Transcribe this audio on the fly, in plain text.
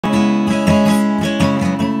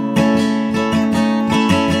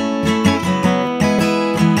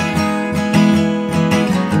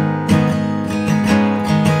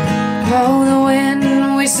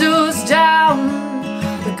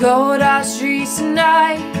streets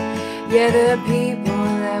tonight. Yeah, the people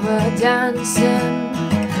that were dancing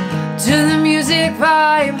to the music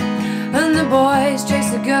vibe, and the boys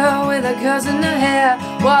chase the girl with her curls in her hair,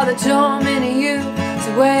 while the tormenting youth is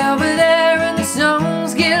way over there, and the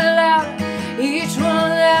songs get louder, each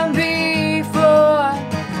one of them before.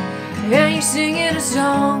 And you're singing a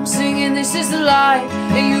song, singing this is the life.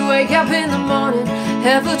 And you wake up in the morning,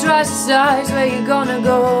 head full twice the size. Where you gonna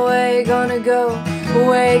go, where you gonna go,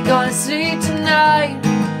 where you gonna sleep tonight,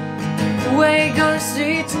 where you gonna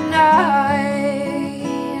sleep tonight.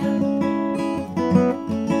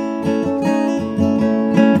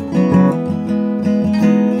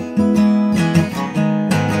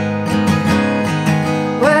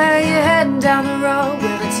 Where you heading down the road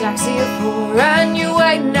with a taxi of four, and you're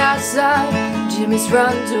waiting outside Jimmy's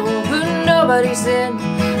front door, but nobody's in,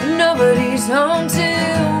 nobody's home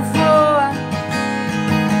till 4.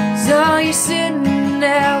 So you're sitting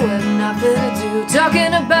there with nothing to do,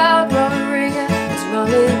 talking about Robert Ringer, his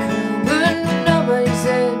rolling crew, but nobody's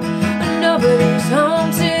in, nobody's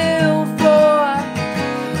home till 4.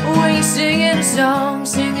 When you're singing a song,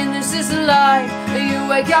 singing this is the life, and you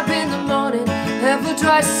wake up in the morning, head full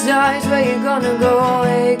twice the size. Where you gonna go,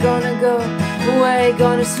 where you gonna go, where you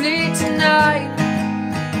gonna sleep tonight.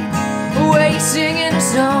 Where you singing a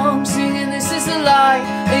song, singing this is the life,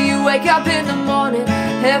 and you wake up in the morning,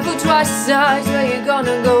 head full twice the size. Where you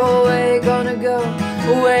gonna go, where you gonna go,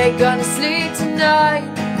 where you gonna sleep tonight,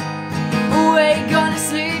 where you gonna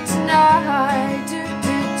sleep tonight. Do,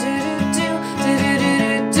 do, do, do, do,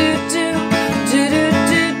 do, do, do, do, do, do,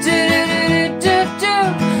 do, do, do,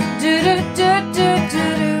 do, do, do, do,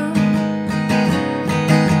 do.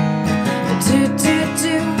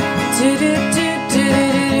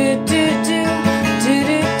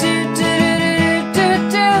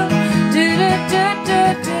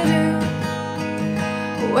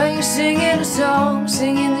 When you're singing a song,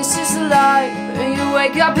 singing this is the life, and you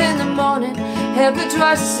wake up in the morning, head full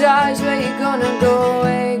twice the size. Where you gonna go,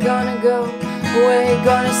 where you gonna go, where you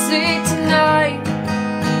gonna sleep tonight.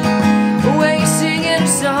 When you're singing a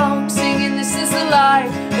song, singing this is the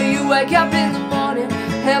life, and you wake up in the morning,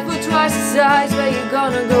 head full twice the size. Where you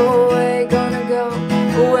gonna go,